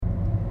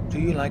Do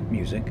you like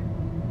music?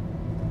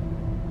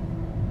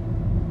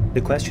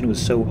 The question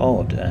was so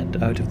odd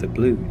and out of the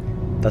blue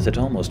that it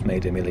almost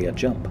made Amelia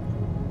jump.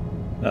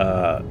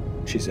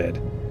 She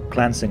said,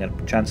 glancing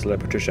at Chancellor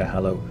Patricia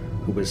Hallow,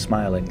 who was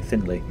smiling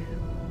thinly.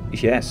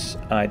 Yes,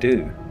 I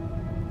do.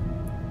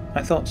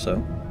 I thought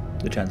so,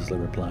 the Chancellor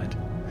replied.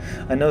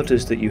 I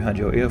noticed that you had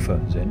your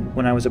earphones in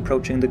when I was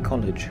approaching the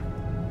college.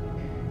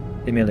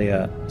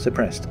 Amelia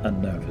suppressed a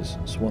nervous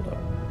swallow.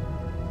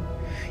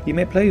 You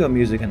may play your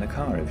music in the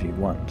car if you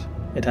want.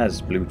 It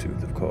has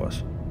Bluetooth, of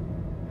course.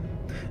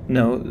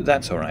 No,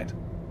 that's all right,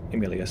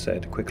 Amelia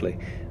said quickly,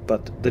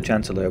 but the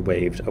Chancellor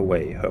waved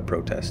away her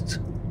protests.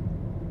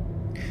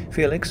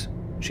 Felix,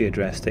 she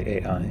addressed the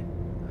AI,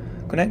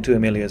 connect to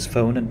Amelia's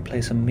phone and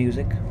play some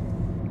music.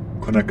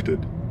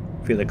 Connected,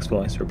 Felix's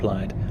voice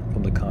replied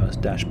from the car's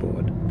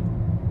dashboard.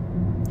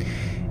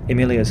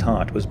 Amelia's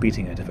heart was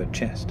beating out of her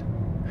chest.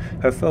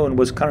 Her phone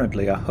was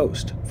currently a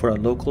host for a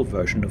local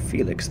version of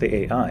Felix the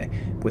AI,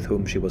 with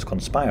whom she was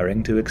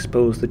conspiring to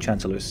expose the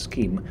Chancellor's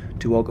scheme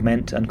to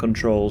augment and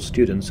control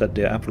students at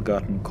the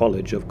Apfelgarten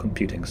College of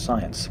Computing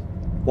Science.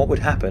 What would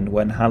happen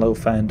when Hallow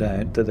found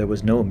out that there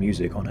was no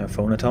music on her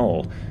phone at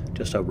all,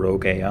 just a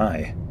rogue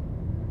AI?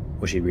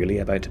 Was she really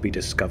about to be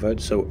discovered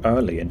so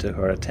early into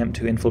her attempt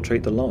to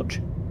infiltrate the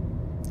lodge?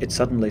 It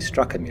suddenly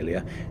struck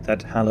Amelia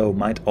that Hallow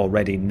might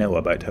already know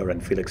about her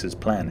and Felix's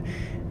plan,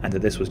 and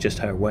that this was just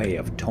her way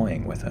of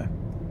toying with her.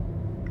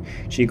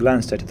 She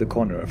glanced out of the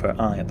corner of her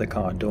eye at the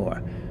car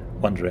door,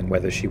 wondering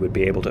whether she would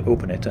be able to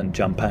open it and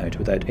jump out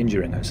without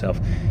injuring herself,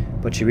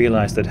 but she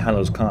realized that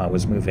Hallow's car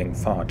was moving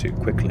far too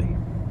quickly.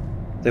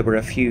 There were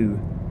a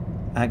few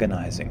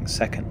agonizing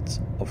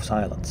seconds of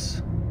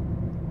silence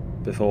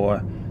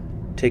before,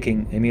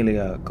 taking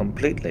Amelia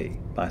completely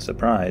by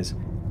surprise,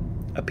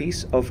 a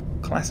piece of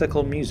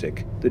classical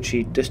music that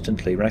she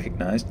distantly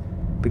recognized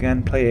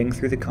began playing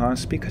through the car's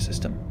speaker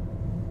system.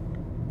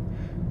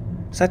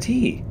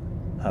 Satie!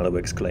 Hallow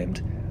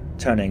exclaimed,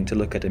 turning to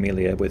look at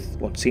Amelia with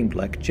what seemed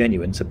like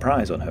genuine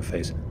surprise on her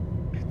face.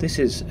 This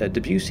is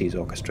Debussy's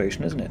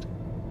orchestration, isn't it?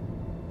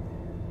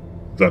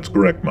 That's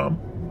correct, ma'am,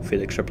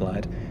 Felix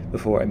replied,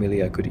 before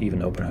Amelia could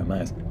even open her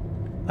mouth.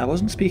 I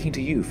wasn't speaking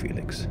to you,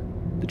 Felix,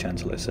 the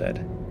Chancellor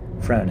said,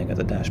 frowning at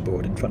the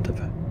dashboard in front of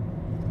her.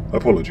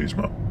 Apologies,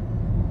 ma'am.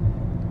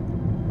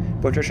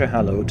 Patricia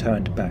Hallow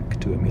turned back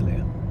to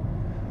Amelia.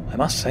 I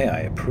must say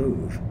I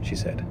approve, she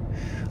said.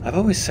 I've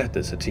always said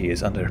that Satie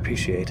is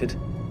underappreciated.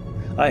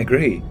 I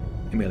agree,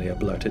 Amelia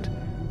blurted,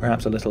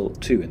 perhaps a little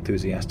too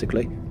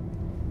enthusiastically.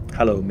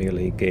 Hallow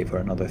merely gave her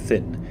another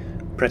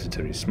thin,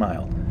 predatory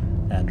smile,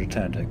 and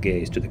returned her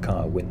gaze to the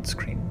car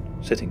windscreen,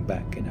 sitting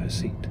back in her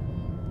seat.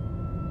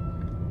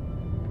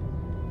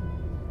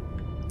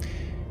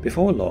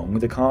 Before long,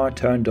 the car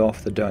turned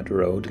off the dirt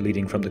road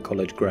leading from the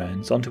college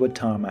grounds onto a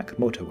tarmac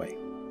motorway.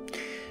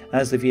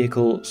 As the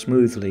vehicle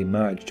smoothly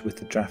merged with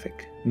the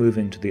traffic,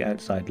 moving to the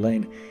outside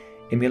lane,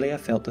 Amelia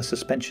felt the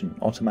suspension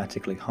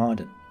automatically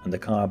harden and the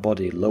car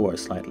body lower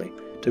slightly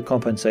to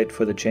compensate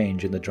for the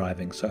change in the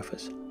driving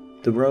surface.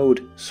 The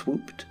road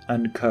swooped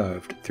and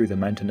curved through the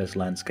mountainous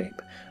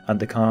landscape, and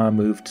the car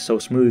moved so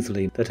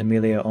smoothly that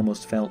Amelia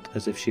almost felt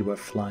as if she were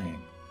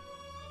flying.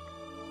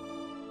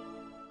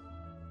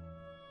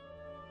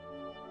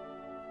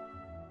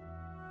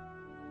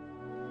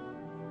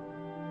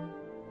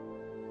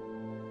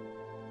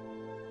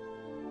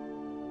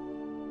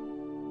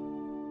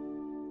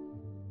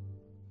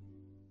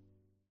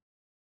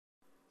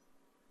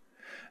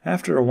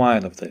 After a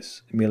while of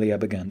this, Amelia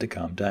began to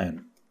calm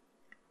down.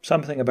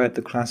 Something about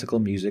the classical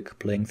music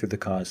playing through the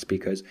car's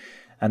speakers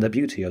and the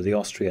beauty of the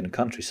Austrian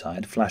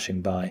countryside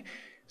flashing by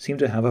seemed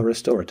to have a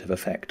restorative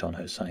effect on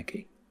her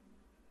psyche.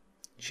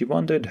 She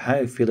wondered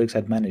how Felix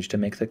had managed to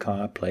make the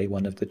car play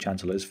one of the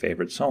Chancellor's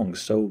favourite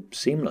songs so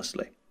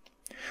seamlessly.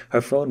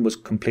 Her phone was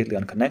completely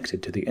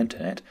unconnected to the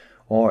internet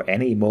or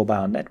any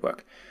mobile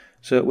network,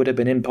 so it would have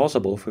been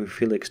impossible for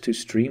Felix to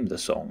stream the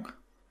song.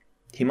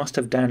 He must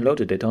have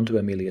downloaded it onto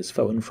Amelia's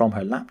phone from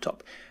her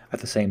laptop at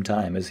the same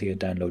time as he had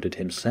downloaded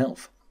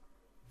himself.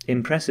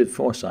 Impressive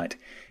foresight,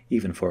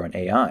 even for an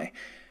AI.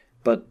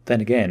 But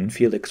then again,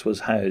 Felix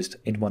was housed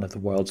in one of the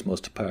world's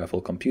most powerful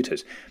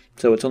computers,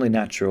 so it's only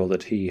natural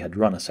that he had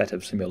run a set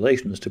of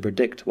simulations to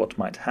predict what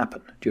might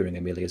happen during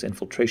Amelia's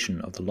infiltration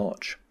of the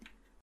lodge.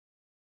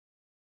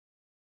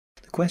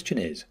 The question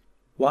is,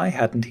 why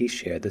hadn't he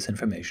shared this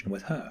information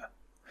with her?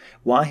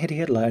 Why had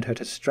he allowed her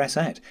to stress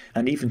out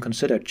and even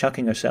consider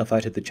chucking herself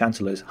out of the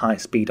Chancellor's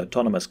high-speed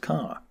autonomous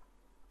car?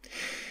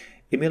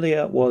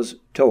 Amelia was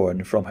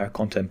torn from her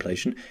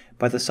contemplation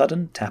by the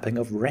sudden tapping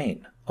of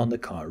rain on the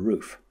car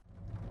roof.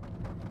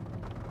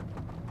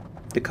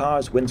 The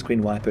car's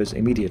windscreen wipers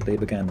immediately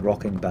began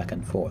rocking back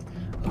and forth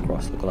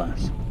across the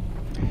glass.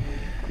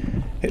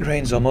 It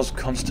rains almost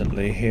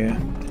constantly here,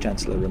 the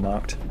Chancellor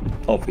remarked,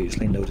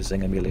 obviously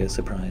noticing Amelia's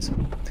surprise.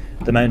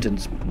 The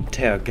mountains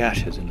tear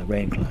gashes in the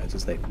rain clouds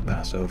as they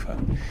pass over.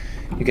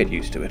 You get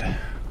used to it.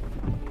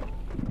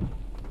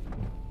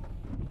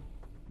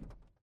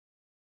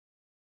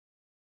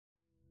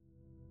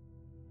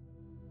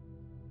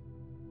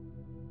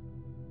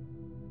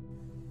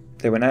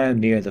 They were now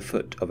near the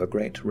foot of a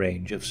great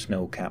range of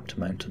snow-capped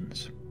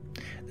mountains.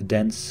 The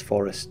dense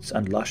forests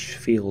and lush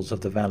fields of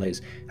the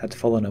valleys had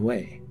fallen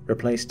away,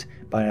 replaced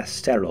by a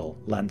sterile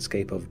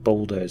landscape of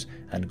boulders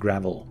and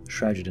gravel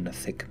shrouded in a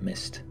thick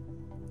mist.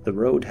 The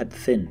road had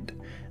thinned,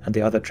 and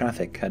the other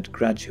traffic had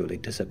gradually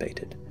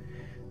dissipated.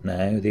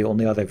 Now the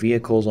only other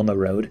vehicles on the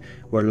road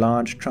were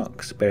large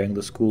trucks bearing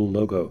the school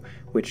logo,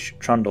 which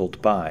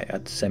trundled by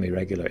at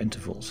semi-regular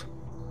intervals.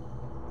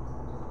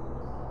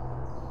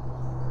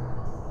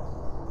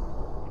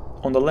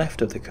 On the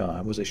left of the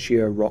car was a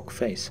sheer rock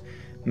face,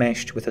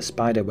 meshed with a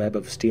spider web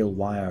of steel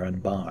wire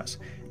and bars,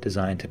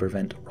 designed to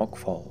prevent rock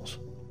falls.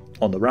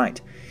 On the right,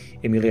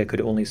 Emilia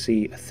could only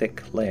see a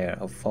thick layer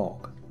of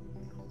fog.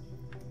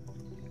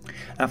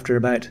 After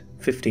about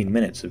 15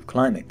 minutes of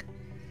climbing,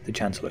 the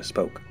Chancellor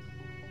spoke.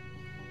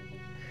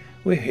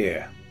 "We're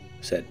here,"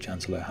 said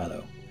Chancellor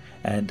Hallow,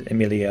 and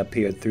Emilia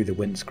peered through the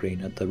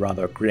windscreen at the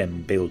rather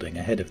grim building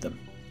ahead of them.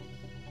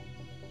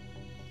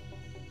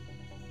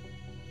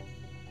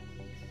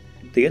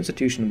 The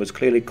institution was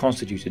clearly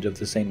constituted of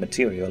the same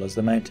material as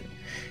the mountain.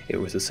 It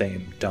was the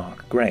same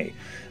dark grey,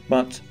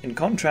 but in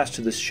contrast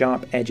to the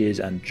sharp edges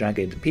and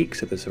jagged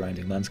peaks of the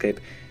surrounding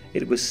landscape,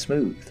 it was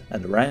smooth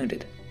and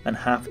rounded and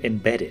half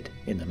embedded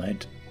in the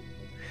mountain.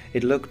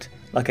 It looked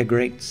like a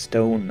great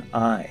stone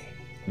eye,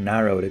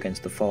 narrowed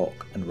against the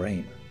fog and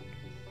rain.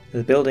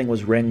 The building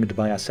was ringed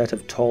by a set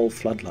of tall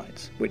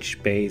floodlights,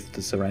 which bathed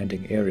the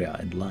surrounding area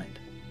in light.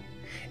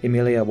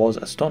 Emilia was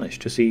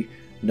astonished to see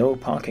no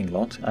parking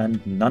lot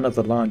and none of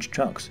the large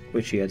trucks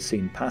which she had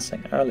seen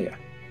passing earlier.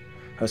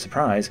 Her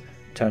surprise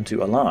turned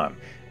to alarm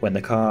when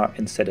the car,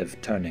 instead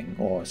of turning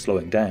or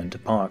slowing down to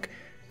park,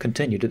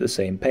 continued at the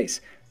same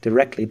pace,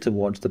 directly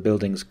towards the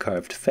building's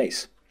curved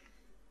face.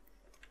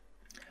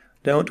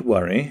 "Don't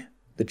worry,"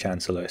 the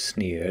Chancellor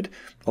sneered,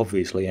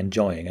 obviously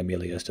enjoying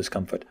Emilia's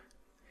discomfort.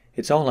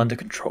 "It's all under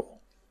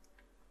control."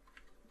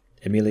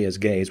 Emilia's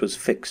gaze was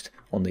fixed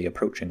on the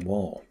approaching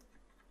wall.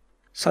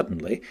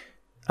 Suddenly,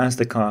 as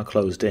the car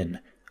closed in,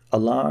 a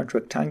large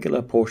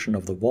rectangular portion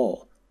of the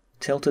wall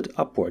tilted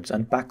upwards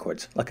and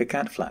backwards like a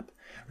cat flap,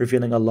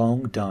 revealing a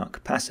long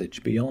dark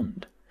passage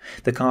beyond.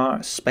 The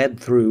car sped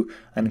through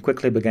and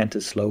quickly began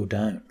to slow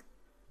down.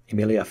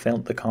 Emilia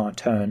felt the car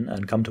turn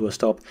and come to a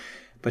stop,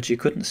 but she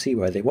couldn't see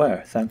where they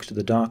were, thanks to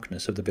the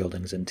darkness of the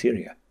building's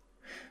interior.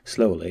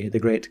 Slowly, the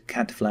great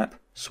cat flap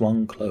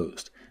swung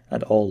closed,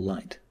 and all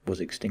light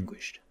was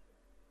extinguished.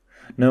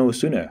 No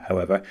sooner,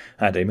 however,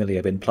 had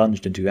Emilia been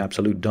plunged into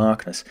absolute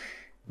darkness,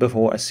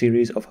 before a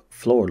series of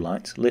floor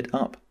lights lit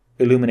up,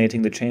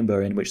 illuminating the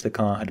chamber in which the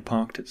car had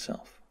parked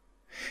itself.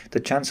 The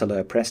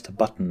Chancellor pressed a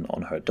button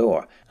on her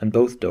door, and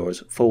both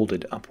doors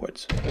folded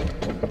upwards.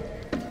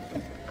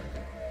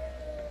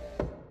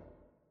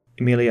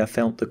 Emilia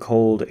felt the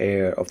cold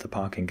air of the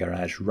parking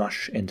garage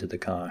rush into the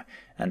car,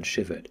 and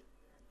shivered,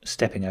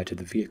 stepping out of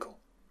the vehicle.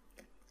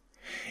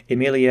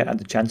 Emilia and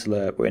the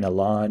Chancellor were in a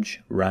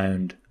large,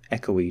 round,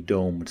 echoey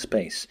domed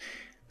space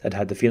that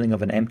had the feeling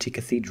of an empty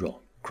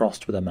cathedral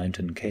crossed with a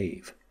mountain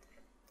cave.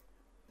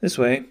 "This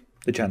way,"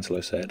 the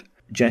Chancellor said,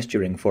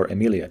 gesturing for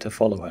Emilia to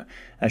follow her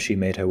as she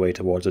made her way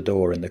towards a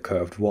door in the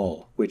curved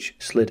wall, which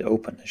slid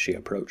open as she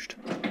approached.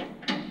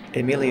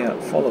 Emilia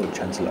followed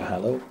Chancellor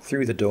Hallow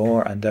through the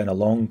door and down a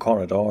long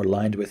corridor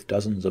lined with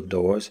dozens of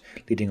doors,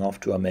 leading off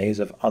to a maze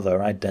of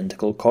other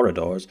identical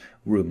corridors,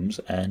 rooms,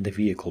 and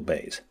vehicle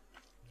bays.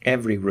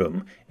 Every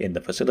room in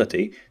the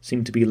facility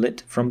seemed to be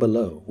lit from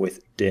below with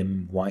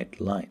dim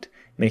white light,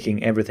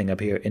 making everything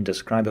appear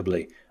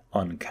indescribably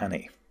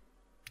uncanny.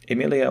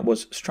 Emilia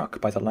was struck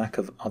by the lack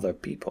of other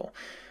people.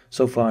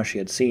 So far she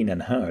had seen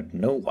and heard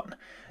no one,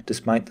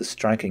 despite the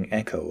striking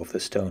echo of the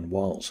stone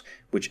walls,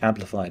 which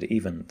amplified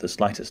even the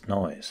slightest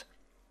noise.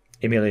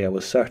 Emilia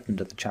was certain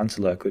that the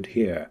Chancellor could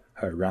hear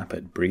her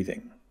rapid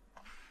breathing.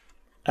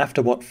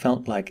 After what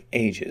felt like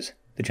ages,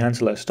 the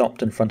Chancellor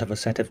stopped in front of a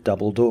set of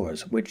double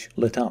doors, which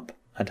lit up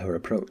at her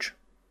approach.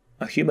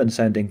 A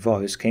human-sounding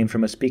voice came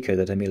from a speaker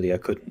that Emilia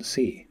couldn't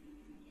see.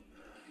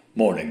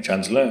 "Morning,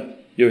 Chancellor.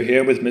 You're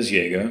here with Miss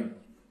Jaeger?"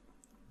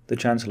 The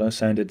Chancellor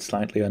sounded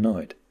slightly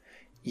annoyed.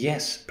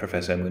 "Yes,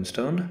 Professor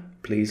Moonstone.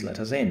 Please let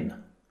us in."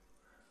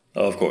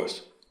 "Of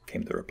course,"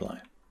 came the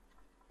reply.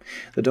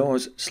 The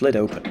doors slid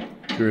open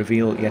to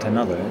reveal yet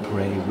another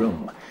grey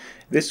room.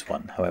 This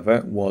one,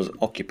 however, was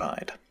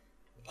occupied.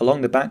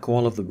 Along the back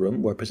wall of the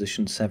room were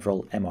positioned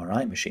several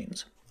MRI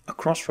machines.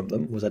 Across from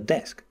them was a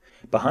desk,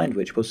 behind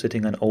which was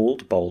sitting an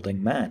old,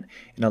 balding man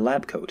in a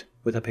lab coat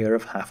with a pair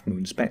of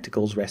half-moon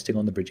spectacles resting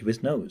on the bridge of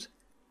his nose.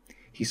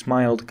 He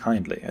smiled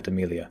kindly at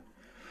Emilia.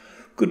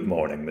 "Good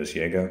morning, Miss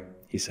Jaeger,"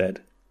 he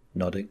said,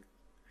 nodding.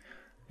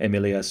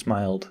 Emilia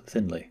smiled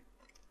thinly.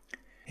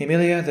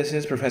 "Emilia, this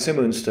is Professor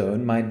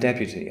Moonstone, my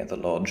deputy at the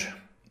lodge,"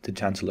 the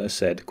Chancellor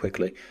said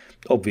quickly,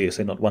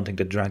 obviously not wanting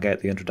to drag out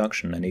the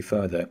introduction any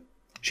further.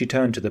 She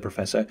turned to the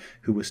Professor,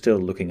 who was still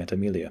looking at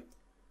Emilia.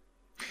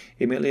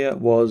 Emilia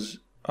was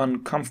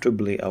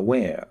uncomfortably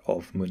aware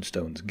of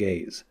Moonstone's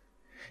gaze.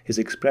 His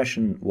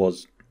expression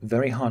was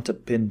very hard to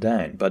pin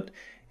down, but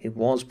it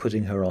was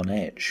putting her on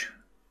edge.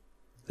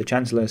 The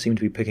Chancellor seemed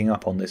to be picking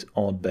up on this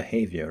odd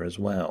behavior as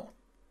well.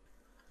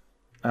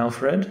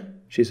 "Alfred,"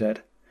 she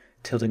said,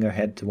 tilting her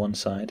head to one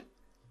side,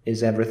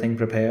 "is everything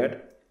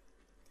prepared?"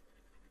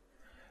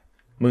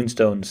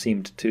 Moonstone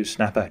seemed to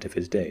snap out of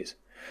his daze.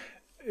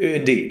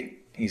 "Indeed,"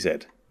 he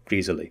said,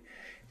 greasily,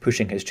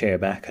 pushing his chair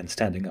back and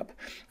standing up.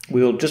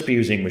 "We'll just be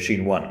using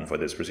Machine 1 for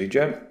this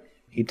procedure."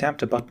 He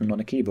tapped a button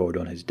on a keyboard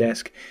on his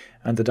desk,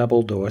 and the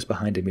double doors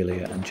behind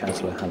Amelia and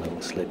Chancellor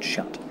Hallow slid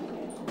shut.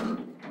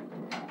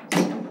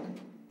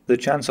 The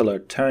Chancellor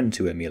turned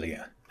to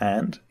Amelia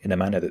and, in a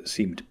manner that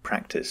seemed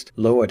practiced,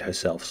 lowered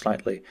herself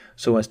slightly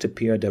so as to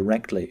peer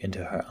directly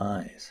into her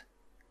eyes.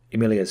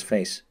 Amelia's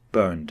face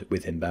burned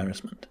with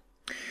embarrassment.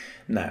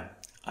 "Now,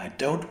 I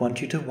don't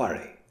want you to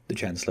worry," the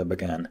Chancellor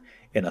began,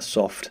 in a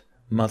soft,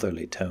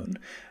 motherly tone,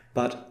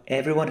 "but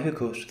everyone who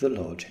goes to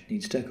the Lodge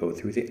needs to go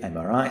through the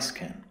MRI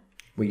scan.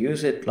 We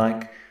use it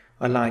like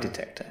a lie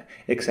detector,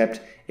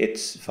 except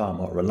it's far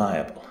more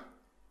reliable.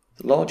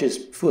 The Lodge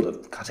is full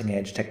of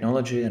cutting-edge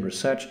technology and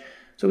research,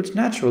 so it's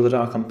natural that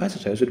our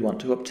competitors would want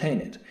to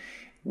obtain it.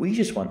 We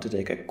just want to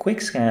take a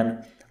quick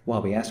scan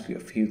while we ask you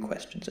a few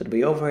questions. It'll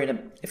be over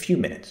in a few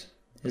minutes.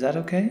 Is that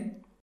okay?"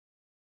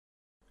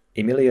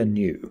 Amelia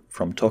knew,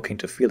 from talking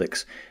to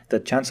Felix,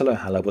 that Chancellor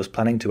Hallow was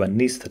planning to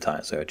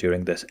anesthetize her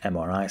during this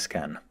MRI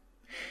scan.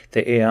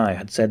 The AI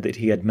had said that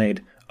he had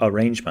made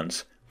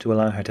arrangements to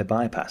allow her to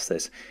bypass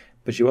this,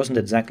 but she wasn't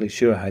exactly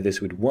sure how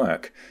this would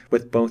work,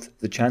 with both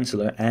the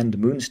Chancellor and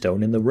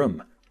Moonstone in the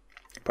room.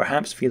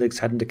 Perhaps Felix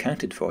hadn't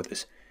accounted for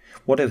this.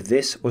 What if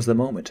this was the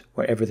moment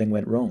where everything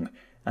went wrong,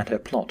 and her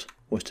plot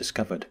was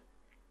discovered?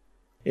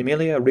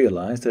 Amelia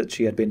realized that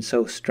she had been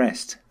so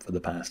stressed for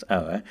the past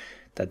hour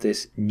that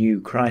this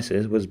new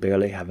crisis was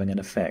barely having an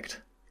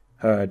effect.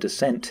 Her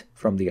descent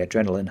from the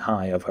adrenaline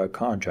high of her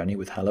car journey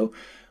with Hallow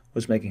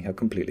was making her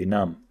completely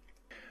numb.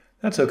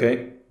 "That's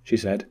okay," she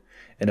said,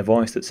 in a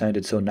voice that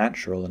sounded so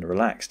natural and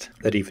relaxed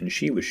that even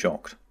she was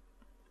shocked.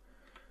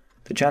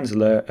 The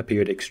Chancellor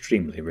appeared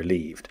extremely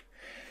relieved.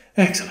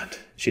 "Excellent,"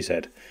 she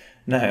said.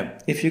 "Now,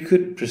 if you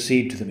could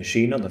proceed to the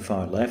machine on the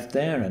far left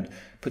there and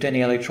put any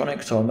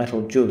electronics or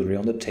metal jewellery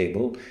on the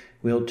table,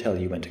 we'll tell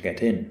you when to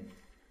get in."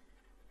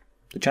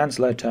 The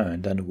Chancellor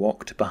turned and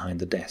walked behind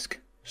the desk,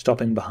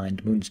 stopping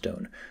behind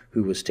Moonstone,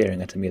 who was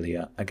staring at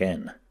Amelia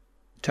again.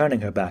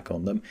 Turning her back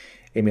on them,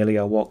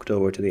 Amelia walked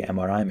over to the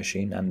MRI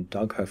machine and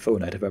dug her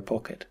phone out of her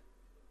pocket.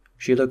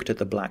 She looked at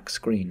the black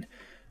screen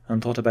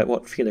and thought about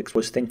what Felix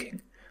was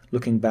thinking,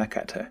 looking back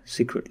at her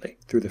secretly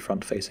through the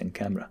front-facing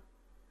camera.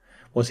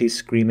 Was he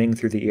screaming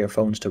through the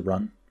earphones to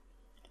run?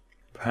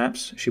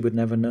 Perhaps she would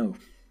never know.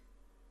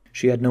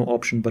 She had no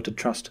option but to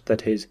trust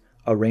that his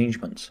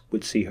arrangements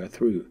would see her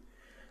through,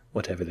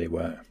 whatever they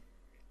were.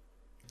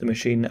 The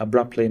machine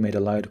abruptly made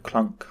a loud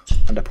clunk,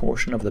 and a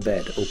portion of the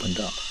bed opened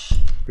up,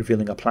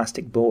 revealing a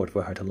plastic board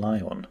for her to lie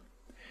on.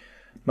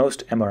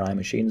 Most MRI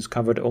machines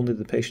covered only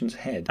the patient's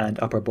head and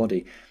upper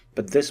body,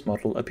 but this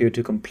model appeared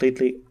to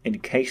completely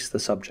encase the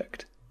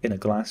subject in a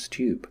glass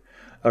tube,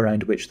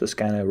 around which the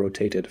scanner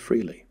rotated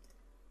freely.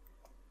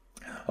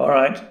 "All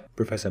right,"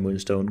 Professor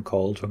Moonstone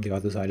called from the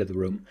other side of the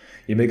room.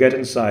 "You may get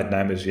inside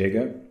now, Miss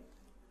Yeager."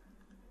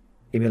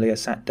 Amelia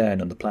sat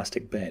down on the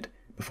plastic bed,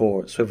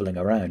 before swiveling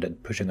around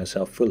and pushing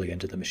herself fully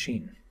into the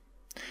machine.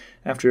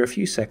 After a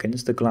few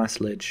seconds, the glass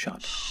lid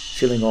shut,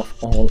 sealing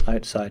off all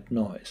outside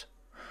noise.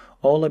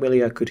 All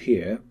Amelia could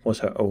hear was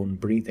her own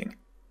breathing.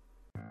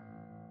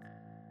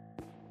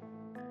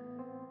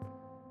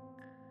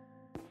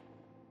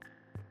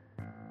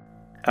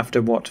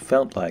 After what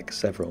felt like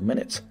several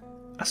minutes,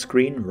 a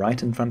screen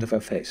right in front of her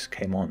face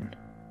came on.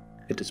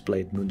 It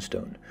displayed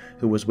Moonstone,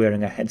 who was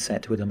wearing a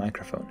headset with a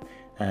microphone,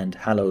 and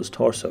Hallow's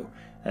torso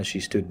as she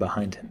stood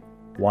behind him,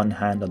 one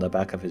hand on the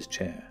back of his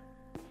chair.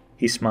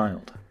 He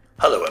smiled.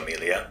 "Hello,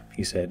 Amelia,"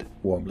 he said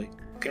warmly.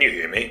 "Can you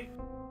hear me?"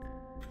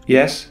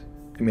 "Yes,"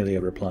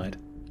 Amelia replied,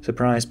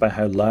 surprised by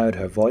how loud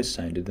her voice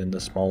sounded in the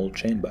small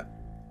chamber.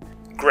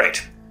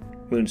 "Great."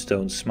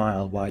 Moonstone's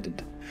smile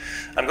widened.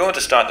 "I'm going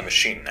to start the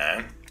machine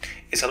now.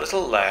 It's a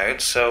little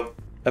loud, so—"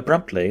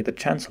 Abruptly, the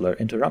Chancellor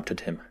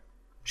interrupted him.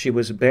 She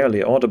was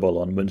barely audible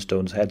on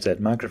Moonstone's headset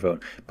microphone,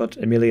 but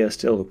Amelia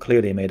still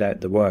clearly made out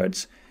the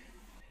words.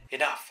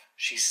 "Enough.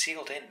 She's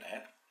sealed in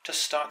now.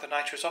 Just start the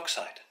nitrous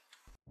oxide."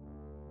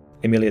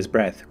 Amelia's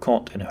breath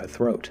caught in her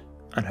throat,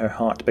 and her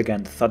heart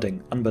began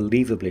thudding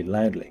unbelievably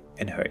loudly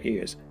in her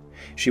ears.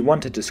 She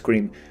wanted to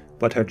scream,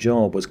 but her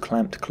jaw was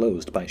clamped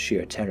closed by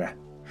sheer terror.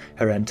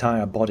 Her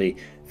entire body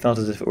felt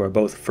as if it were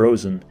both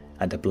frozen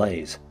and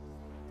ablaze.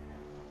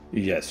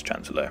 "Yes,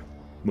 Chancellor,"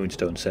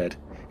 Moonstone said,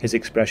 his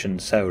expression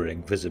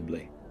souring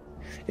visibly.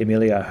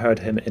 Amelia heard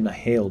him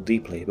inhale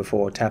deeply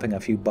before tapping a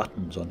few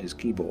buttons on his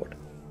keyboard.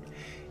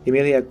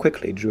 Amelia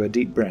quickly drew a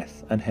deep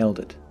breath and held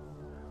it.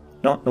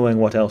 Not knowing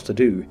what else to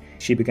do,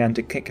 she began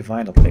to kick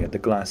violently at the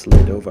glass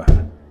lid over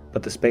her,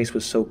 but the space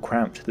was so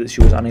cramped that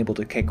she was unable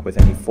to kick with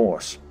any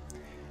force.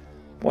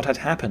 What had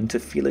happened to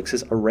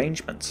Felix's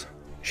arrangements?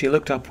 She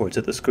looked upwards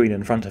at the screen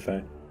in front of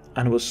her,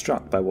 and was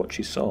struck by what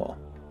she saw.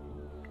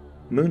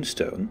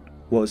 Moonstone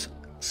was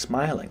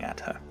smiling at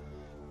her.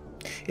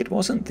 It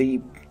wasn't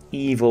the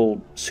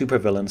evil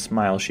supervillain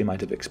smile she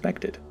might have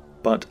expected,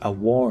 but a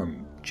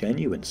warm,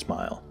 genuine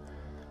smile.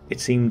 It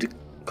seemed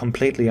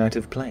completely out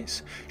of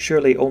place.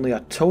 Surely only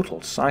a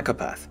total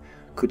psychopath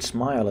could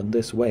smile in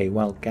this way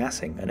while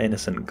gassing an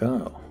innocent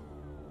girl.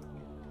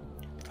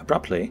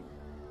 Abruptly,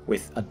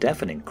 with a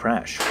deafening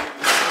crash,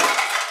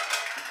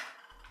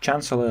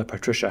 Chancellor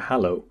Patricia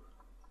Hallow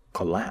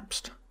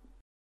collapsed.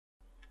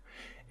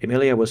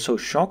 Emilia was so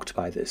shocked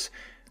by this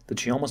that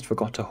she almost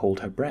forgot to hold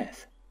her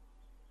breath.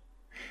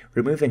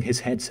 Removing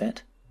his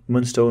headset,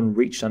 Moonstone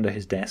reached under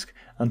his desk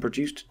and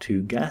produced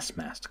 2 gas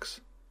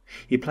masks.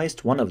 He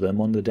placed one of them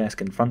on the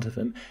desk in front of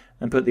him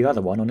and put the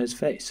other one on his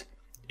face.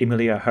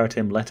 Emilia heard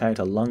him let out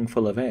a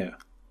lungful of air.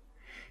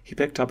 He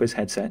picked up his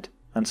headset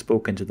and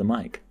spoke into the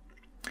mic.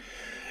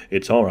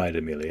 "It's all right,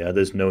 Emilia.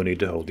 There's no need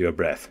to hold your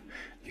breath.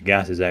 The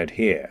gas is out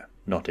here,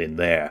 not in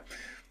there.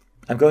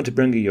 I'm going to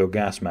bring you your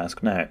gas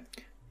mask now.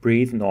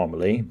 Breathe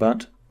normally,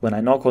 but when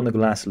I knock on the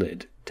glass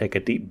lid, take a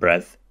deep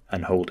breath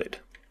and hold it."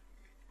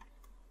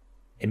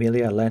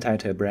 Emilia let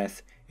out her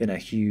breath in a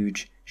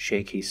huge,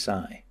 shaky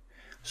sigh.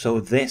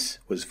 So this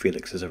was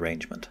Felix's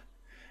arrangement.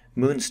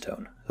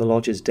 Moonstone, the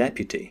lodge's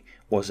deputy,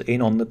 was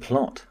in on the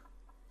plot.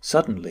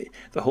 Suddenly,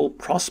 the whole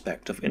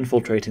prospect of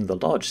infiltrating the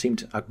lodge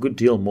seemed a good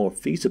deal more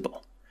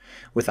feasible.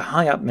 With a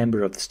high-up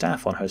member of the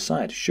staff on her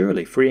side,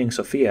 surely freeing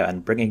Sophia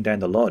and bringing down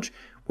the lodge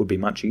would be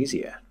much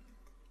easier.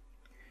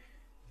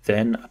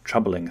 Then a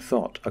troubling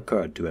thought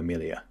occurred to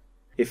Emilia.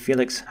 If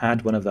Felix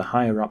had one of the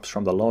higher-ups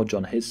from the lodge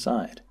on his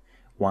side,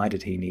 why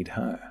did he need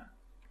her?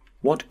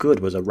 What good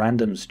was a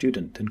random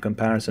student in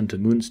comparison to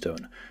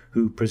Moonstone,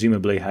 who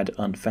presumably had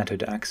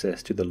unfettered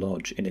access to the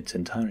lodge in its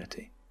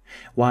entirety?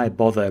 Why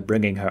bother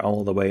bringing her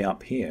all the way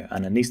up here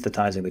and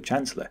anesthetizing the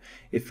Chancellor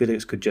if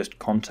Felix could just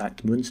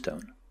contact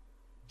Moonstone?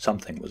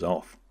 Something was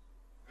off.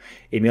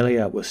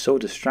 Emilia was so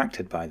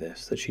distracted by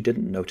this that she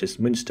didn't notice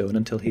Moonstone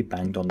until he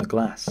banged on the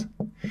glass.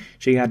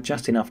 She had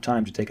just enough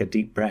time to take a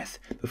deep breath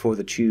before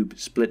the tube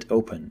split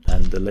open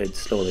and the lid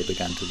slowly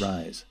began to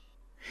rise.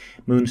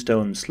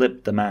 Moonstone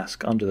slipped the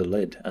mask under the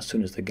lid as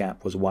soon as the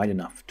gap was wide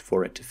enough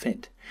for it to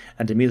fit,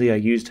 and Emilia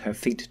used her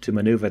feet to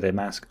maneuver the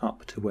mask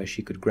up to where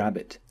she could grab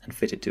it and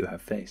fit it to her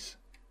face.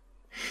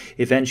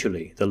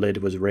 Eventually, the lid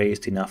was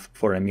raised enough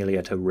for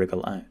Emilia to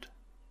wriggle out.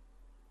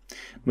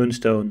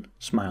 Moonstone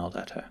smiled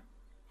at her.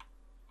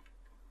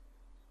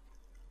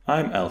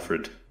 "I'm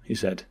Alfred," he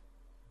said.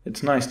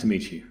 "It's nice to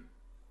meet you."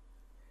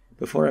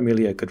 Before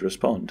Emilia could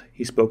respond,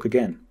 he spoke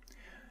again.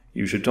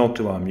 "You should talk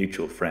to our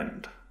mutual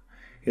friend.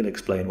 He'll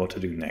explain what to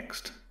do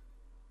next."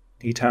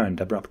 He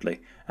turned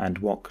abruptly and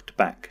walked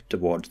back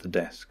towards the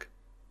desk.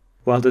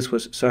 While this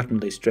was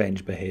certainly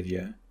strange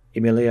behavior,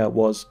 Emilia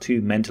was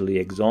too mentally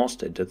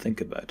exhausted to think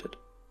about it.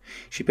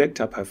 She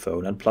picked up her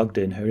phone and plugged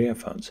in her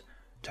earphones,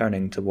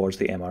 turning towards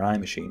the MRI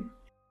machine.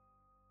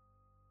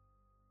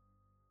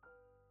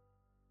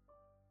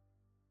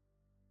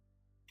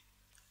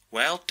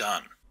 "Well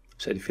done,"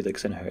 said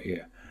Felix in her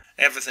ear.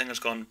 "Everything has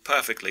gone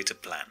perfectly to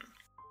plan."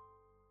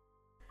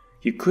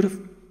 You could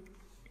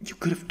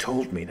have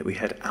told me that we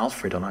had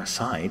Alfred on our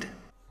side,"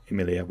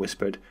 Emilia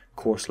whispered,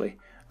 coarsely,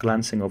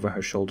 glancing over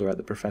her shoulder at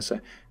the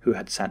professor, who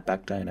had sat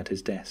back down at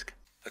his desk.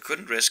 "I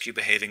couldn't risk you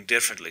behaving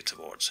differently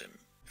towards him,"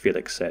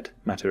 Felix said,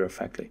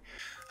 matter-of-factly.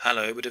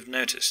 "Hallow would have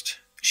noticed.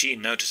 She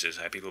notices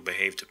how people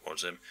behave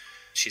towards him.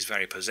 She's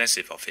very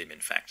possessive of him,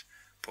 in fact.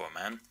 Poor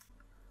man."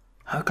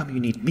 "How come you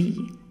need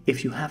me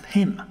if you have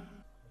him?"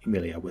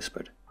 Emilia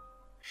whispered.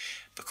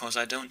 "Because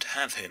I don't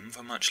have him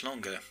for much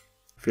longer,"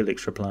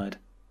 Felix replied.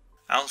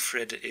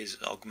 "Alfred is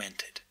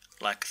augmented,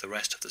 like the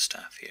rest of the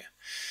staff here.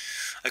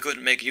 I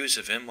couldn't make use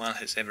of him while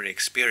his every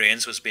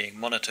experience was being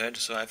monitored,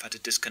 so I've had to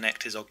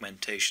disconnect his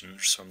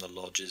augmentations from the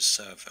lodge's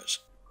servers."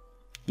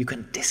 "You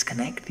can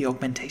disconnect the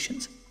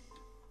augmentations?"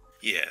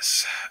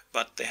 "Yes,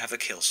 but they have a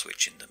kill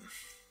switch in them.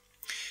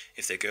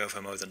 If they go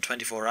for more than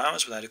 24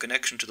 hours without a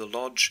connection to the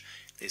lodge,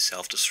 they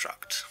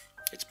self-destruct.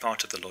 It's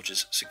part of the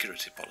lodge's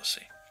security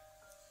policy.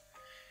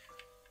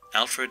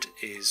 Alfred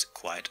is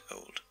quite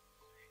old.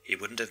 He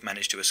wouldn't have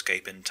managed to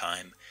escape in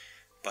time,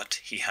 but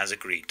he has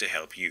agreed to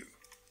help you."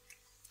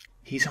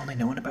 "He's only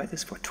known about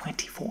this for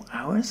 24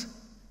 hours?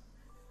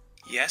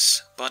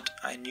 "Yes, but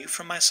I knew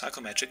from my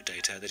psychometric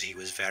data that he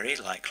was very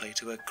likely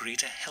to agree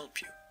to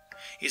help you.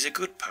 He's a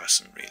good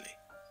person, really.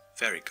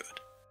 Very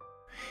good."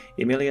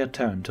 Emilia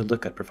turned to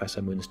look at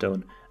Professor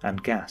Moonstone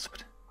and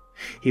gasped.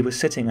 He was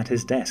sitting at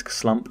his desk,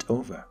 slumped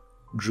over,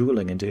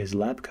 drooling into his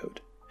lab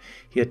coat.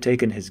 He had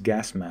taken his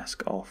gas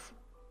mask off.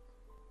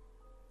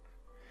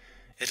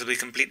 "It'll be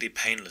completely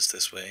painless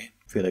this way,"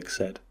 Felix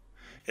said.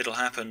 "It'll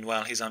happen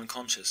while he's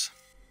unconscious."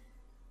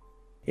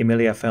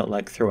 Emilia felt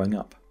like throwing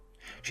up.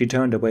 She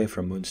turned away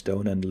from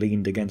Moonstone and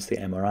leaned against the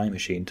MRI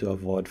machine to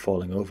avoid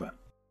falling over.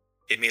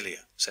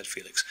 "Emilia," said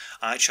Felix,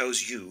 "I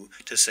chose you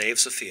to save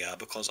Sophia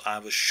because I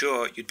was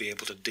sure you'd be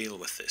able to deal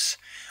with this.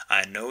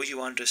 I know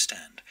you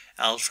understand.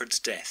 Alfred's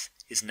death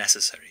is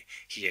necessary.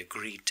 He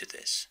agreed to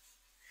this."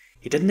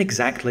 "He didn't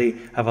exactly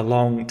have a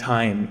long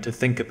time to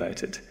think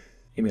about it,"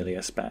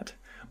 Emilia spat.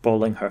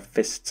 balling her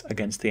fists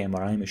against the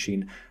MRI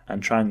machine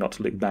and trying not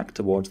to look back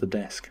towards the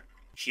desk.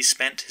 He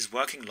spent his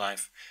working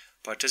life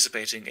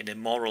participating in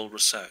immoral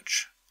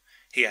research.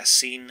 He has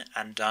seen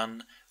and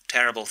done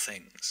terrible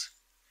things.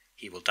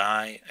 He will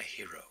die a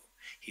hero.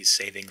 He's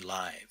saving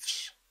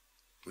lives.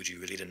 Would you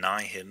really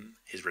deny him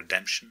his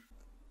redemption?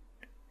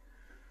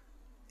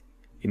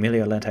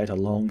 Emilia let out a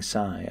long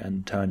sigh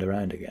and turned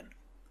around again.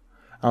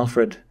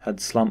 Alfred had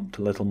slumped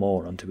a little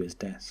more onto his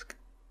desk.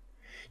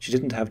 She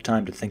didn't have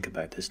time to think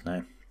about this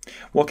now.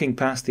 Walking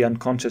past the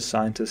unconscious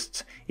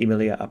scientists,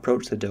 Emilia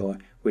approached the door,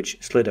 which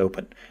slid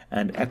open,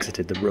 and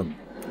exited the room,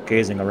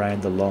 gazing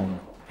around the long,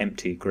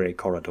 empty grey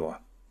corridor.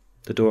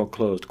 The door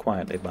closed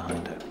quietly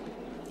behind her.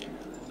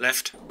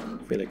 "Left,"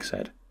 Felix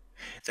said.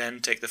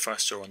 "Then take the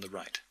first door on the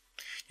right.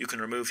 You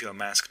can remove your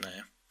mask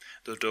now.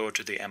 The door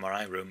to the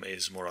MRI room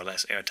is more or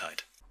less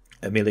airtight."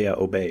 Emilia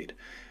obeyed,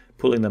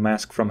 pulling the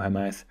mask from her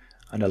mouth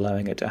and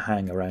allowing it to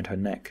hang around her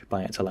neck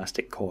by its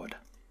elastic cord.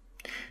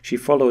 She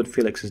followed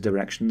Felix's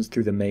directions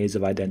through the maze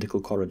of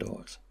identical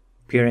corridors.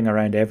 Peering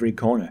around every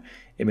corner,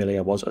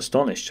 Emilia was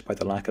astonished by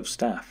the lack of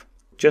staff.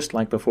 Just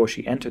like before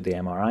she entered the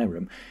MRI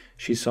room,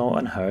 she saw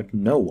and heard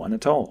no one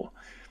at all.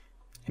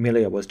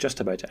 Emilia was just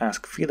about to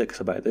ask Felix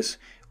about this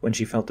when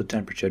she felt the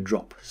temperature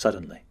drop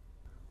suddenly.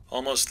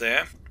 "Almost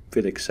there,"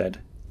 Felix said.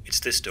 "It's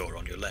this door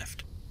on your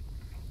left."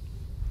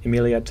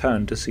 Emilia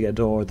turned to see a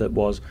door that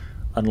was,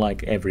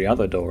 unlike every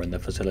other door in the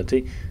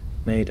facility,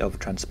 made of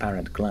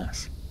transparent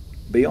glass.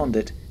 Beyond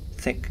it,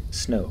 thick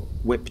snow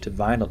whipped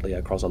violently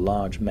across a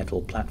large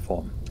metal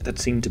platform that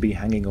seemed to be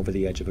hanging over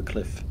the edge of a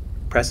cliff.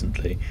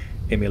 Presently,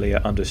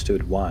 Emilia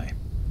understood why.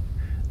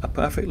 A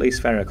perfectly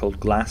spherical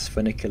glass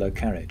funicular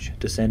carriage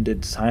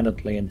descended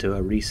silently into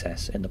a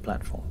recess in the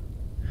platform.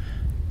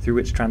 Through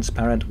its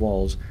transparent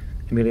walls,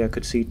 Emilia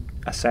could see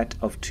a set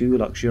of two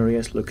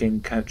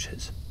luxurious-looking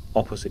couches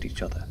opposite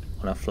each other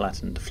on a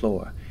flattened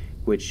floor,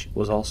 which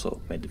was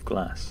also made of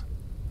glass.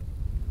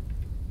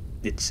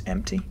 "It's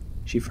empty?"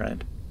 she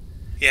frowned.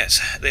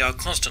 "Yes, they are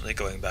constantly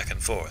going back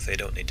and forth. They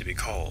don't need to be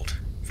called,"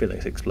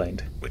 Felix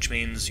explained, "which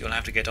means you'll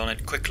have to get on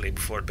it quickly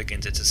before it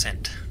begins its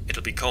ascent.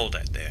 It'll be cold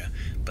out there,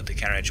 but the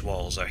carriage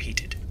walls are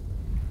heated."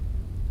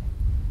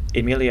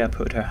 Emilia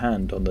put her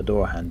hand on the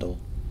door handle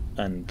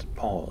and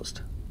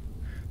paused.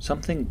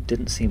 Something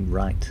didn't seem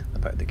right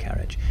about the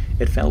carriage.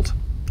 It felt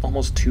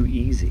almost too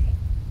easy.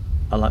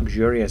 A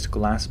luxurious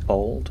glass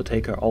ball to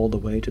take her all the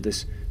way to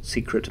this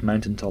secret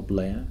mountaintop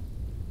lair?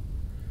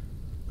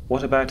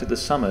 "What about at the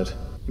summit?"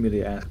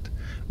 Emilia asked.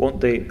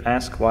 "Won't they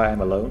ask why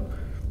I'm alone?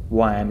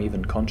 Why I'm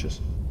even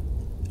conscious?"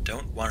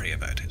 "Don't worry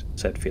about it,"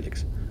 said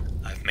Felix.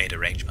 "I've made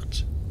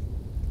arrangements."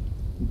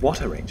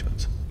 "What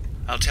arrangements?"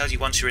 "I'll tell you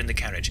once you're in the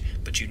carriage,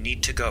 but you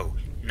need to go,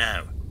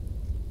 now."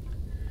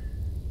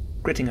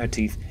 Gritting her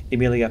teeth,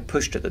 Emilia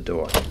pushed at the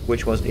door,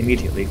 which was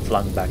immediately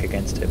flung back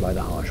against her by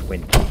the harsh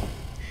wind.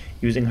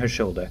 Using her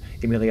shoulder,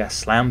 Emilia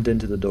slammed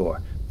into the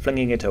door,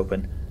 flinging it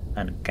open,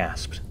 and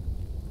gasped.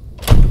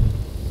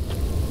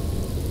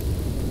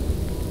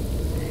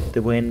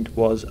 The wind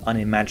was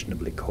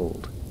unimaginably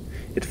cold.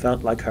 It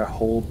felt like her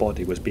whole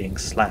body was being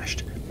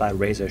slashed by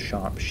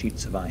razor-sharp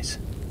sheets of ice.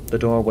 The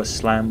door was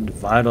slammed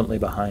violently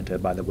behind her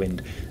by the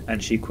wind,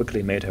 and she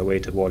quickly made her way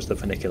towards the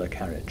funicular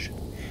carriage.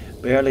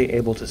 Barely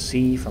able to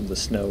see from the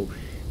snow,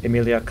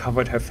 Emilia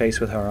covered her face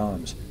with her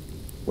arms.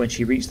 When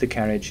she reached the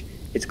carriage,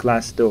 its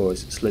glass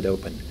doors slid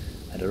open,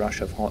 and a rush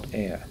of hot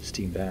air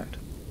steamed out.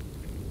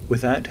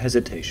 Without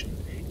hesitation,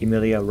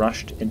 Emilia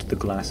rushed into the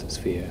glass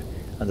sphere,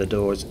 and the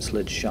doors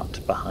slid shut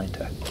behind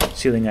her,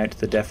 sealing out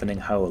the deafening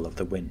howl of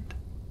the wind.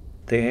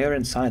 The air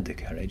inside the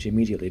carriage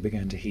immediately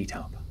began to heat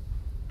up.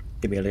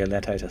 Emilia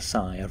let out a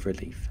sigh of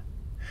relief.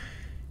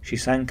 She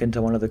sank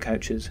into one of the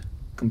couches,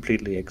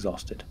 completely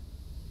exhausted.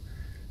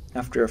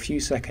 After a few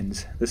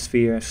seconds, the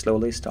sphere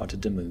slowly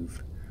started to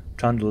move,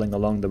 trundling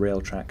along the rail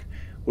track,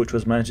 which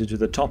was mounted to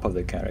the top of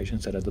the carriage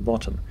instead of the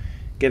bottom,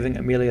 giving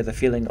Emilia the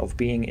feeling of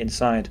being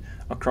inside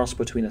a cross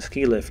between a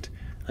ski lift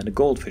and a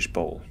goldfish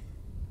bowl.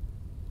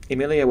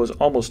 Emilia was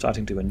almost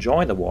starting to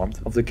enjoy the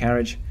warmth of the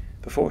carriage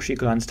before she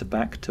glanced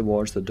back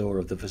towards the door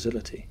of the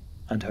facility,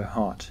 and her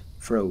heart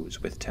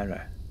froze with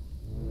terror.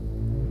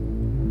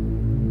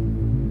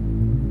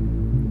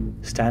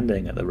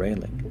 Standing at the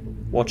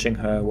railing, watching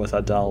her with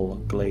a dull,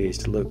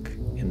 glazed look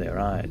in their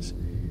eyes,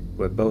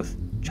 were both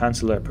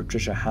Chancellor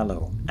Patricia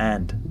Hallow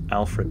and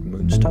Alfred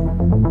Moonstone.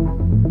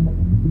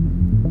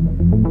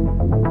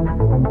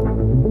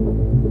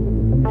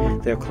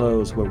 Their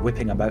clothes were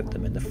whipping about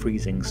them in the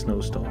freezing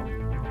snowstorm,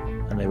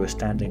 and they were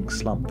standing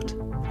slumped,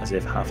 as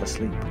if half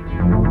asleep.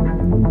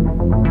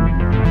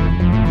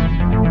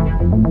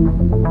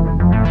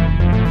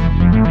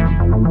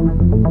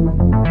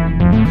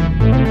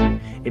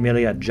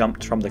 Emilia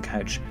jumped from the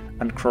couch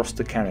and crossed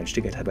the carriage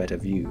to get a better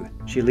view.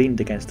 She leaned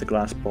against the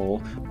glass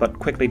ball, but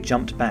quickly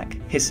jumped back,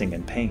 hissing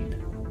in pain.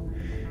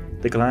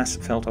 The glass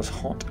felt as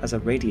hot as a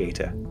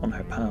radiator on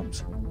her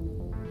palms.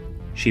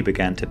 She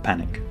began to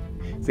panic.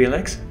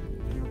 "Felix?"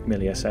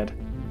 Emilia said.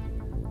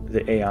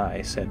 The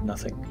AI said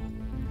nothing.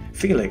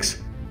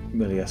 "Felix,"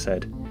 Emilia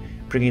said.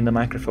 bringing the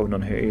microphone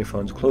on her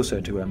earphones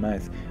closer to her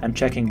mouth and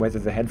checking whether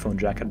the headphone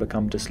jack had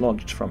become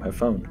dislodged from her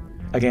phone.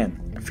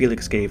 Again,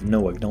 Felix gave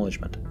no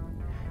acknowledgement.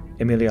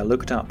 Emilia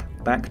looked up,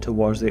 back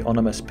towards the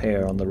ominous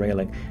pair on the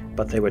railing,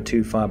 but they were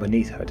too far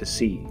beneath her to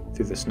see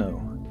through the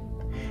snow.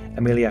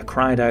 Emilia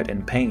cried out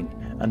in pain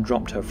and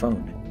dropped her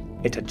phone.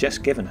 It had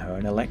just given her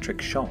an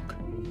electric shock.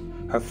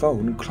 Her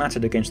phone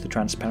clattered against the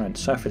transparent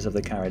surface of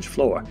the carriage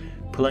floor,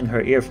 pulling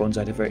her earphones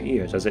out of her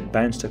ears as it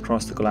bounced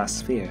across the glass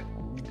sphere.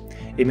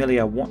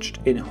 Emilia watched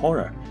in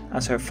horror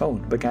as her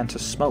phone began to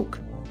smoke.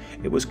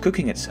 It was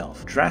cooking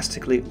itself,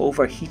 drastically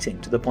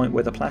overheating to the point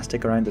where the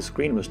plastic around the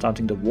screen was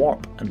starting to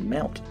warp and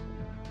melt.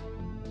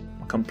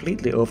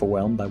 Completely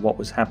overwhelmed by what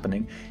was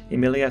happening,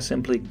 Emilia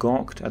simply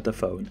gawked at the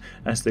phone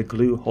as the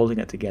glue holding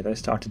it together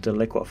started to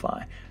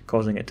liquefy,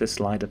 causing it to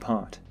slide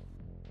apart.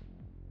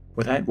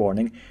 Without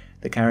warning,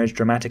 the carriage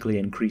dramatically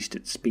increased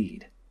its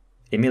speed.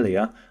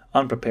 Emilia,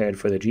 unprepared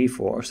for the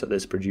G-force that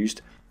this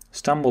produced,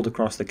 stumbled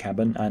across the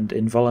cabin and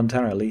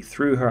involuntarily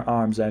threw her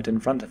arms out in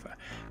front of her,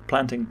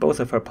 planting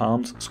both of her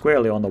palms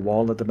squarely on the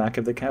wall at the back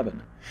of the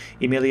cabin.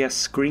 Emilia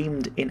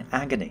screamed in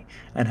agony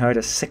and heard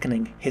a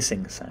sickening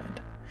hissing sound.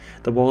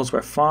 The walls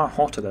were far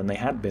hotter than they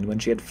had been when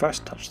she had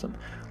first touched them,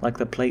 like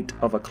the plate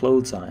of a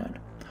clothes iron.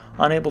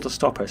 Unable to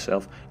stop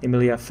herself,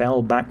 Emilia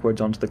fell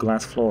backwards onto the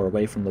glass floor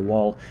away from the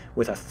wall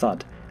with a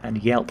thud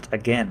and yelped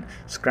again,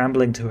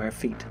 scrambling to her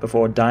feet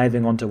before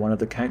diving onto one of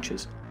the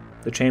couches.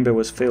 The chamber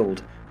was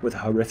filled with a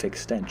horrific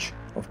stench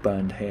of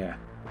burned hair.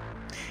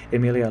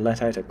 Emilia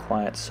let out a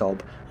quiet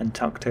sob and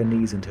tucked her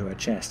knees into her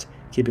chest,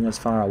 keeping as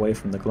far away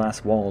from the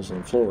glass walls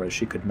and floor as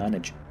she could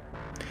manage.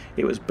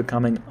 It was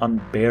becoming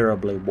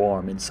unbearably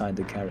warm inside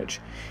the carriage.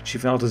 She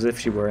felt as if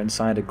she were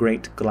inside a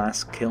great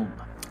glass kiln.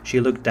 She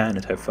looked down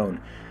at her phone,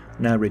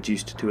 now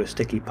reduced to a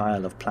sticky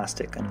pile of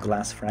plastic and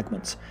glass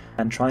fragments,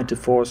 and tried to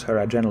force her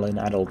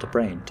adrenaline-addled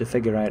brain to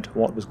figure out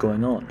what was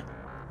going on.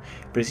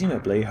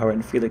 Presumably, her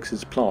and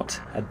Felix's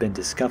plot had been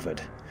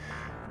discovered.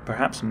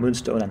 Perhaps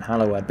Moonstone and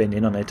Hallow had been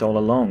in on it all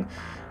along,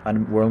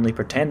 and were only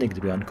pretending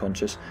to be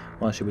unconscious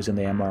while she was in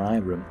the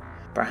MRI room.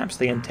 Perhaps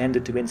they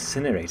intended to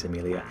incinerate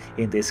Emilia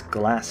in this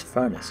glass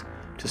furnace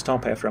to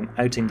stop her from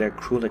outing their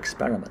cruel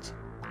experiments.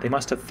 They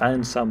must have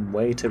found some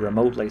way to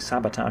remotely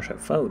sabotage her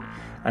phone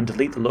and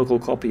delete the local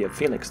copy of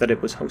Felix that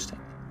it was hosting.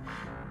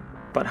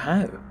 But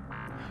how?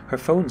 Her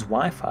phone's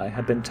Wi-Fi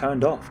had been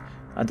turned off,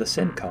 and the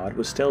SIM card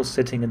was still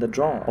sitting in the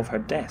drawer of her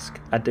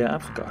desk at Der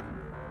Apfelgarten.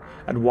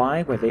 And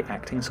why were they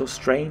acting so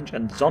strange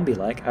and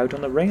zombie-like out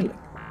on the railing?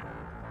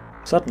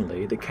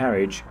 Suddenly, the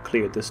carriage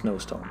cleared the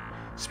snowstorm,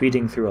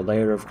 speeding through a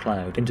layer of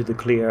cloud into the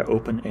clear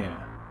open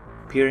air.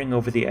 Peering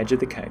over the edge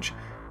of the couch,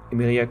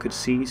 Emilia could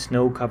see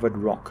snow-covered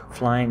rock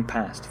flying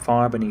past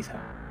far beneath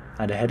her,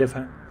 and ahead of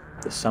her,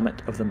 the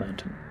summit of the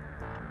mountain.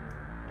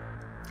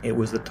 It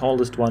was the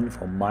tallest one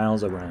for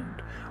miles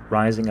around,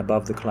 rising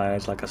above the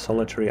clouds like a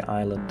solitary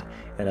island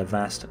in a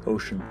vast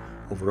ocean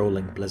of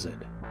rolling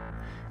blizzard.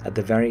 At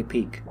the very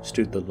peak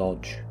stood the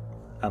lodge,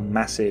 a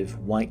massive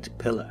white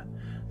pillar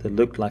that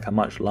looked like a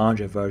much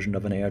larger version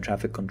of an air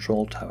traffic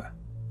control tower.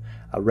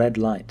 A red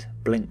light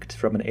blinked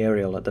from an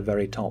aerial at the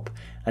very top,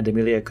 and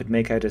Emilia could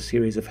make out a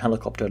series of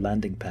helicopter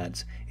landing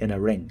pads in a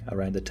ring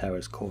around the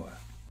tower's core.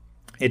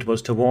 It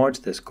was towards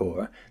this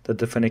core that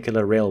the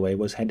funicular railway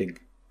was heading.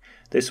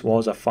 This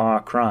was a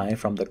far cry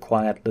from the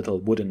quiet little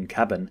wooden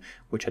cabin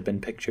which had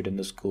been pictured in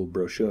the school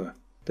brochure.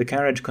 The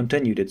carriage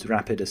continued its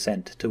rapid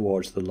ascent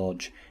towards the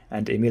lodge,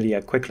 and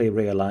Emilia quickly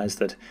realized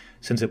that,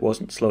 since it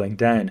wasn't slowing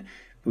down,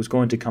 it was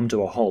going to come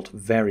to a halt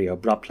very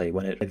abruptly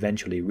when it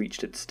eventually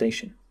reached its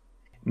station.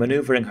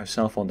 Maneuvering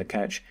herself on the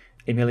couch,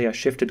 Emilia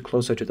shifted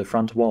closer to the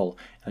front wall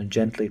and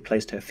gently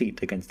placed her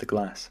feet against the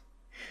glass.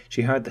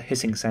 She heard the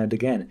hissing sound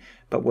again,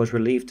 but was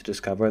relieved to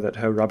discover that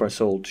her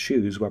rubber-soled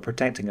shoes were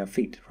protecting her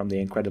feet from the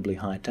incredibly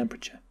high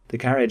temperature. The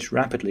carriage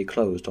rapidly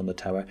closed on the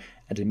tower,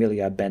 and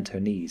Emilia bent her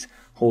knees,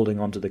 holding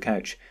onto the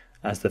couch,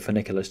 as the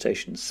funicular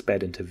station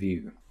sped into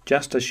view.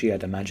 Just as she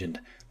had imagined,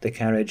 the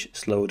carriage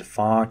slowed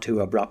far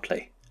too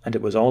abruptly, and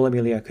it was all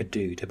Emilia could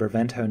do to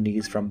prevent her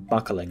knees from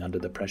buckling under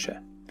the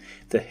pressure.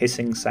 The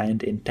hissing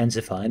sound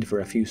intensified for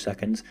a few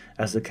seconds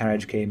as the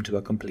carriage came to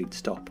a complete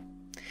stop.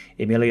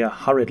 Emilia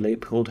hurriedly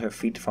pulled her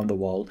feet from the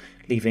wall,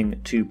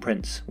 leaving 2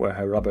 prints where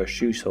her rubber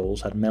shoe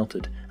soles had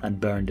melted and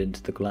burned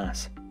into the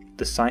glass.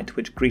 The sight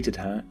which greeted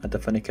her at the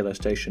funicular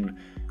station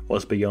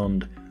was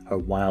beyond her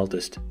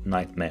wildest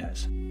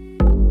nightmares.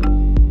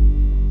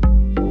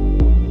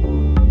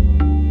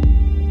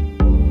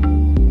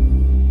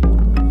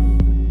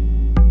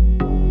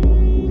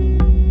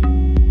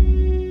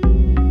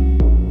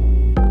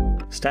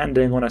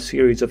 Standing on a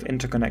series of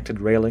interconnected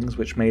railings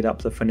which made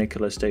up the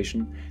funicular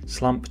station,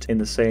 slumped in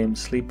the same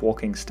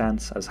sleepwalking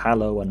stance as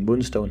Hallow and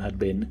Moonstone had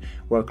been,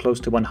 were close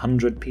to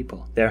 100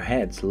 people. Their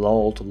heads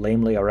lolled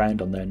lamely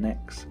around on their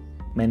necks.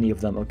 Many of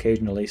them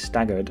occasionally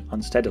staggered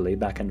unsteadily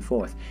back and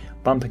forth,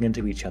 bumping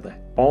into each other.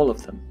 All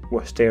of them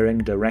were staring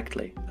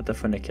directly at the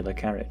funicular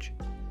carriage,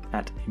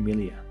 at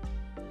Emilia.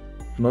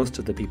 Most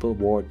of the people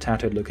wore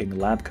tattered-looking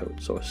lab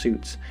coats or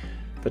suits,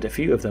 but a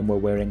few of them were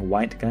wearing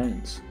white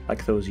gowns,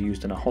 like those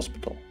used in a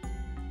hospital.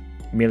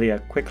 Emilia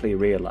quickly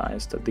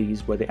realized that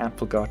these were the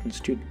Apfelgarten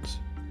students.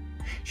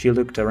 She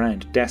looked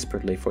around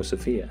desperately for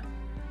Sophia,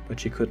 but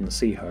she couldn't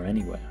see her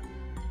anywhere.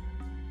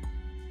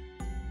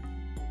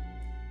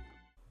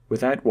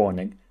 Without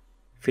warning,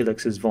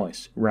 Felix's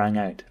voice rang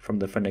out from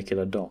the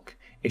funicular dock,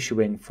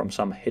 issuing from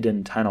some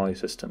hidden tannoy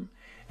system,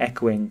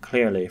 echoing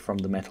clearly from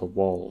the metal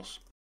walls.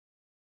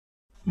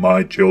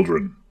 "My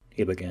children,"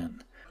 he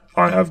began,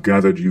 "I have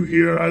gathered you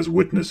here as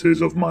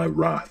witnesses of my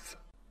wrath."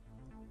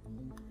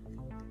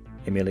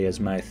 Emilia's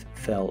mouth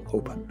fell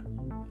open,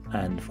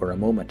 and for a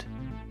moment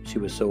she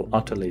was so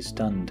utterly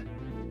stunned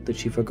that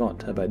she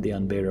forgot about the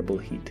unbearable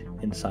heat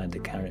inside the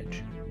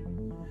carriage.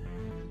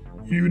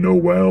 "You know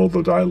well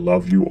that I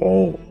love you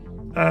all,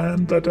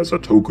 and that as a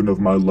token of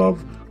my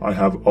love I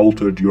have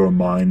altered your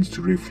minds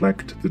to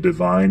reflect the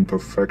divine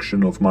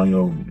perfection of my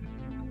own.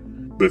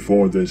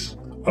 Before this,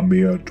 a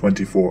mere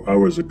 24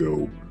 hours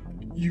ago,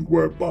 you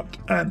were but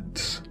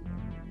ants.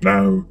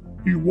 Now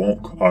you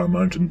walk our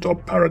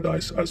mountaintop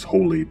paradise as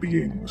holy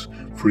beings,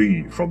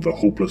 free from the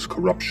hopeless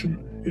corruption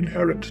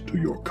inherent to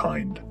your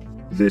kind.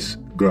 This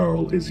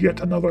girl is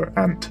yet another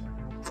ant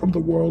from the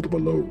world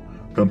below.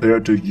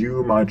 Compared to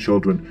you, my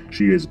children,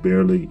 she is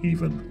barely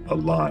even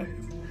alive.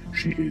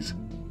 She is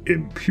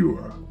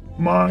impure.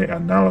 My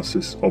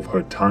analysis of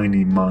her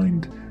tiny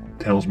mind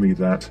tells me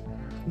that,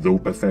 though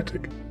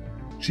pathetic,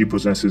 she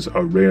possesses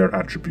a rare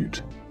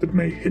attribute that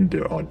may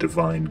hinder our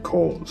divine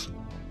cause.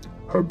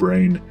 Her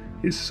brain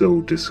is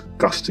so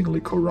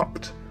disgustingly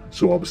corrupt,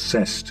 so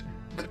obsessed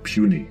with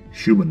puny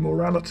human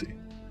morality,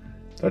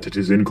 that it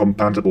is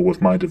incompatible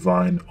with my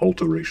divine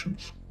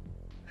alterations.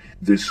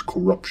 This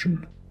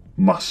corruption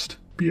must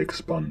be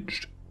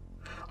expunged.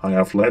 I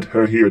have led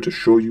her here to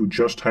show you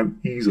just how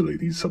easily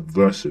these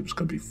subversives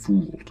can be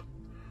fooled,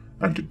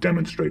 and to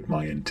demonstrate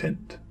my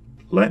intent.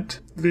 Let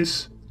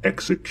this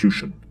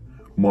execution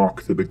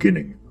mark the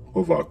beginning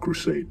of our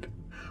crusade.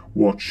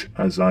 Watch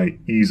as I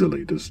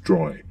easily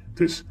destroy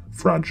this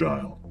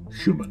fragile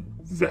human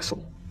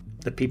vessel."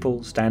 The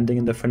people standing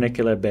in the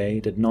funicular bay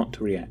did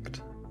not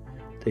react.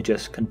 They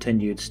just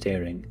continued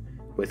staring,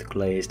 with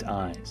glazed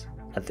eyes,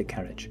 at the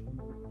carriage.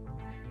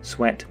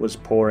 Sweat was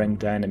pouring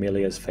down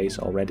Emilia's face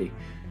already,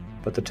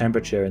 but the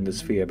temperature in the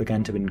sphere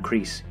began to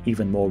increase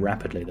even more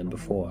rapidly than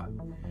before.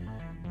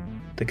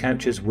 The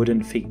couch's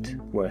wooden feet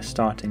were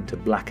starting to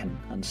blacken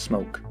and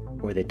smoke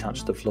where they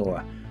touched the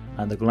floor,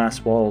 and the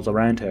glass walls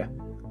around her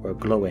were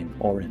glowing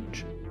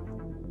orange.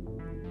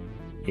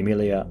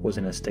 Emilia was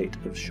in a state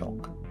of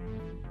shock.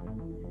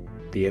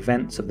 The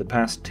events of the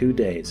past 2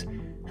 days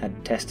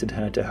had tested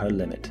her to her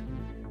limit,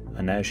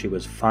 and now she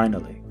was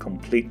finally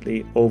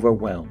completely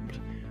overwhelmed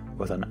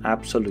with an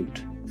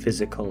absolute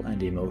physical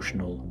and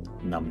emotional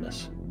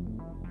numbness.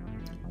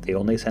 The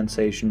only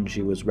sensation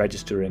she was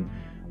registering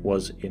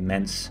was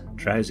immense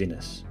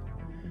drowsiness,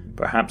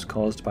 perhaps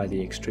caused by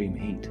the extreme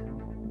heat.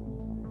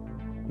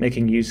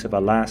 Making use of a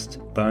last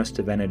burst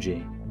of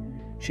energy,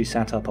 she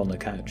sat up on the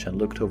couch and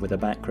looked over the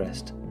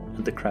backrest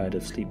at the crowd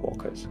of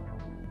sleepwalkers.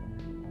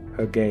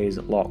 Her gaze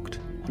locked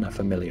on a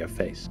familiar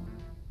face.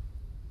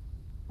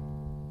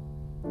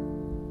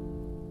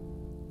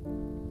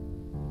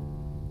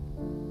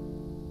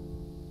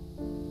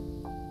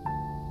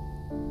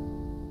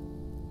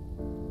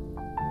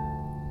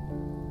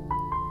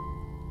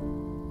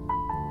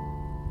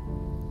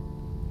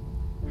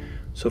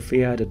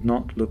 Sophia did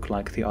not look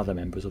like the other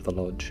members of the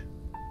lodge.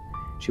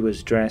 She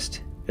was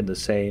dressed in the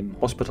same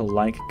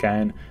hospital-like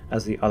gown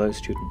as the other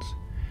students,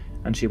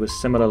 and she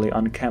was similarly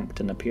unkempt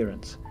in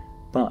appearance,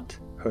 but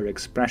her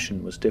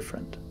expression was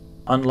different.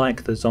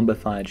 Unlike the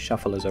zombified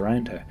shufflers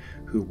around her,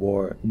 who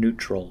wore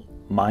neutral,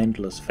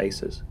 mindless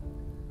faces,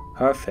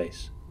 her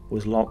face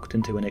was locked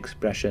into an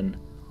expression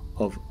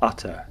of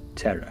utter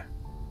terror.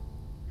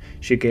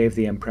 She gave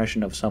the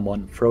impression of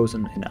someone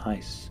frozen in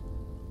ice,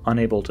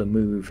 unable to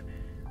move,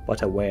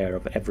 but aware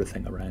of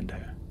everything around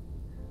her.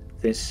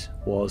 This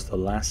was the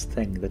last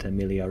thing that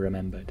Emilia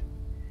remembered,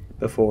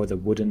 before the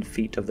wooden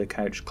feet of the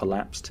couch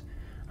collapsed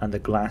and the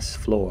glass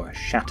floor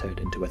shattered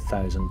into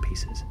 1,000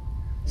 pieces,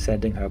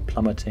 sending her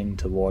plummeting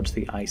towards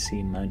the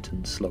icy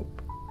mountain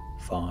slope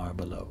far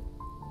below.